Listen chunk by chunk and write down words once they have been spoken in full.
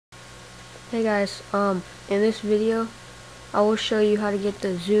Hey guys, in this video, I will show you how to get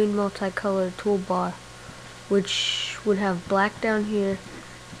the Zune multicolor toolbar, which would have black down here,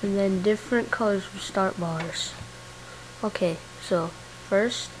 and then different colors for start bars. Okay, so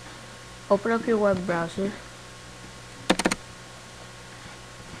first, open up your web browser.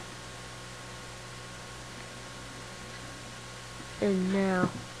 And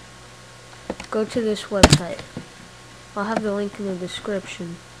now, go to this website. I'll have the link in the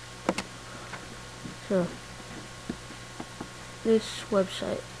description. So, this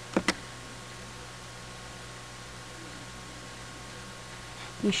website.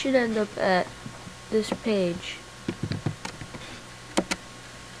 You should end up at this page.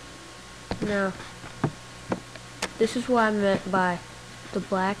 Now, this is what I meant by the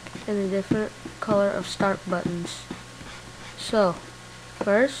black and the different color of start buttons. So,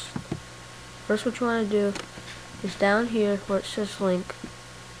 first what you want to do is down here where it says link,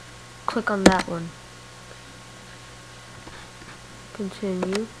 click on that one.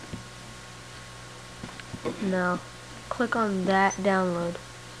 Continue. Now, click on that download.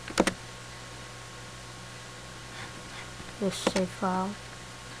 This save file.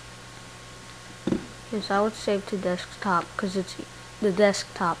 Yes, I would save to desktop because it's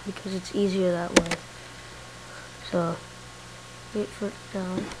easier that way. So, wait for it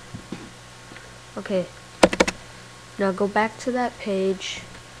down. Okay. Now go back to that page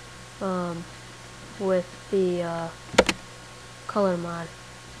with the color mod.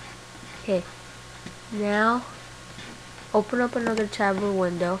 Okay. Now open up another tab or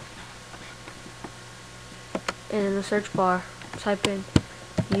window, and in the search bar type in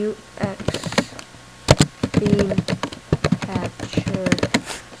UX Theme Capture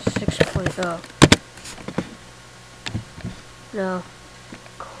 6.0. Now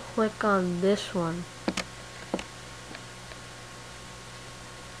click on this one.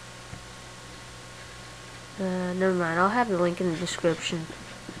 Never mind, I'll have the link in the description,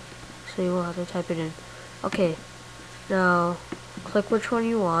 so you won't have to type it in. Okay, now click which one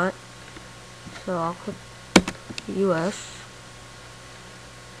you want. So I'll click US,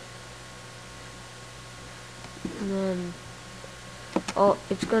 and then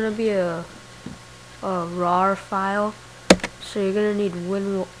it's gonna be a RAR file, so you're gonna need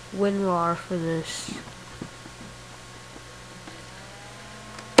WinRAR for this.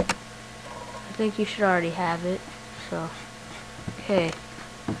 I think you should already have it. So, okay.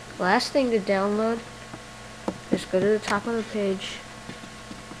 Last thing to download is go to the top of the page,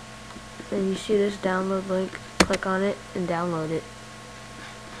 and you see this download link. Click on it and download it.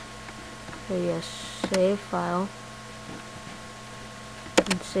 Okay, yes, save file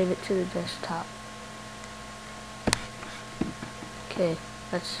and save it to the desktop. Okay,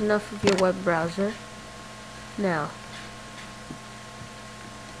 that's enough of your web browser. Now,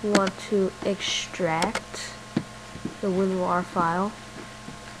 we want to extract the WinRAR file.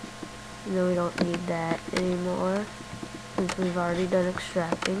 No, we don't need that anymore since we've already done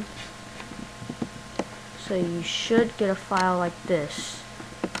extracting. So you should get a file like this.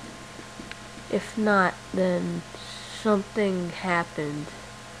 If not, then something happened.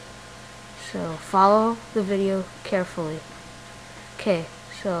 So follow the video carefully. Okay,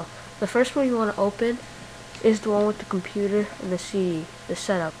 so the first one you want to open is the one with the computer and the CD, the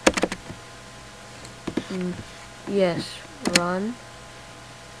setup. Yes, run.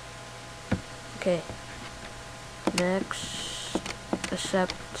 Okay. Next,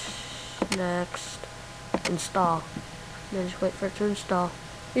 accept, next, install. And then just wait for it to install.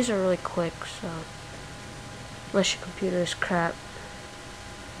 These are really quick, so unless your computer is crap,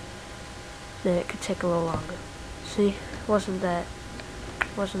 then it could take a little longer. See, wasn't that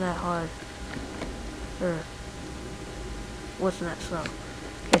hard, or wasn't that slow.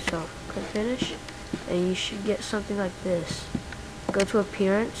 Okay, so click finish, and you should get something like this. Go to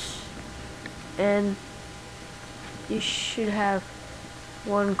appearance, and you should have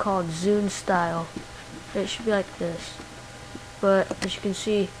one called Zune style. It should be like this, but as you can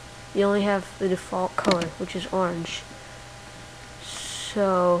see, you only have the default color, which is orange.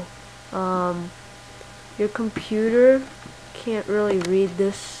 So your computer can't really read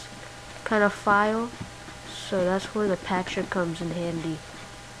this kind of file, so that's where the patcher comes in handy.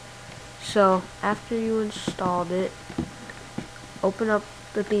 So after you installed it, open up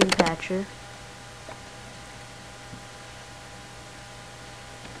the theme patcher.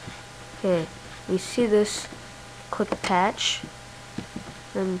 Okay, you see this, click patch,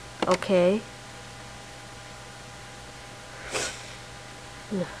 and okay.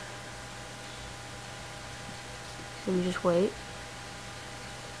 Let me just wait.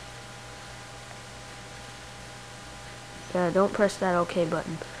 Yeah, don't press that OK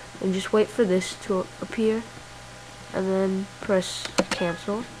button. and just wait for this to appear, and then press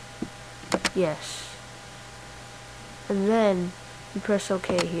cancel. Yes. And then you press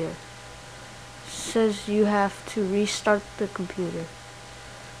OK here. It says you have to restart the computer.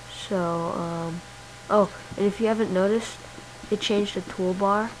 So, oh, and if you haven't noticed, it changed the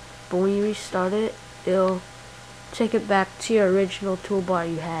toolbar, but when you restart it, it'll take it back to your original toolbar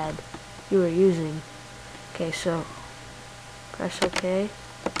you were using. Okay, so press OK,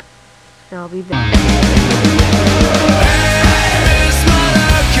 and I'll be back.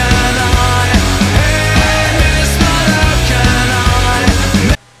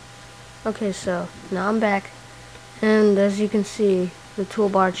 Okay, so now I'm back, and as you can see, the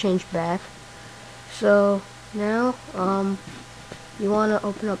toolbar changed back. So now you want to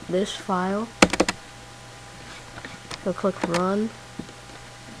open up this file, so click run,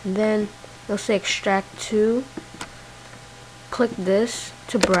 and then it'll say extract to. Click this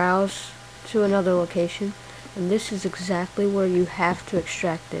to browse to another location, and this is exactly where you have to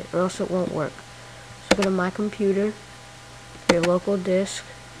extract it, or else it won't work. So go to my computer, your local disk,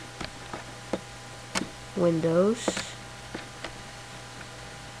 Windows,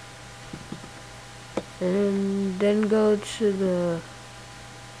 and then go to the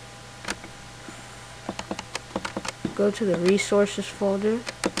resources folder,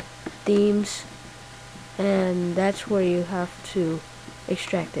 themes, and that's where you have to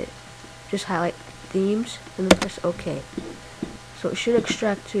extract it. Just highlight themes and then press OK. So it should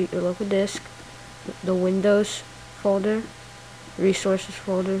extract to your local disk, the Windows folder, resources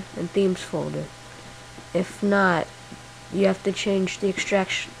folder, and themes folder. If not, you have to change the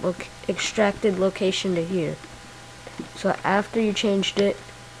extracted location to here. So after you changed it,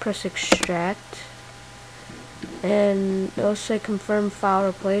 press extract, and it'll say confirm file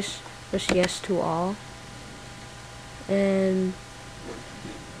replace. Press yes to all, and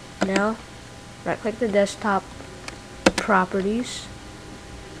now right click the desktop properties.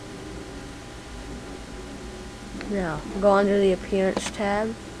 Now go under the appearance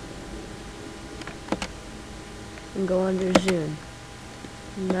tab and go under Zune.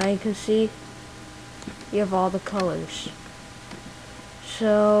 Now you can see you have all the colors.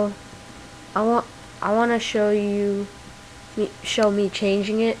 So I want to show me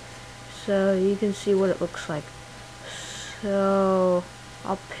changing it so you can see what it looks like. So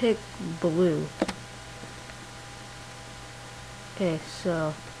I'll pick blue. Okay,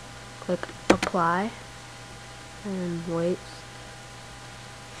 so click apply and wait.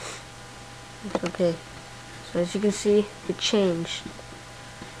 Okay. So as you can see, it changed,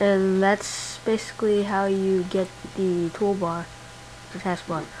 and that's basically how you get the toolbar, the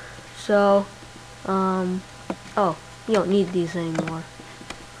taskbar. So, oh, you don't need these anymore.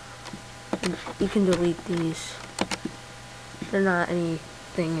 You can delete these. They're not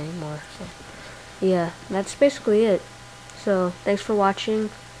anything anymore. So, yeah, that's basically it. So, thanks for watching.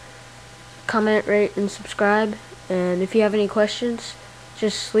 Comment, rate, and subscribe. And if you have any questions,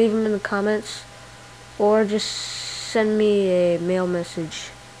 just leave them in the comments. Or just send me a mail message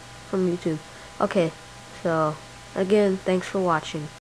from YouTube. Okay, so again, thanks for watching.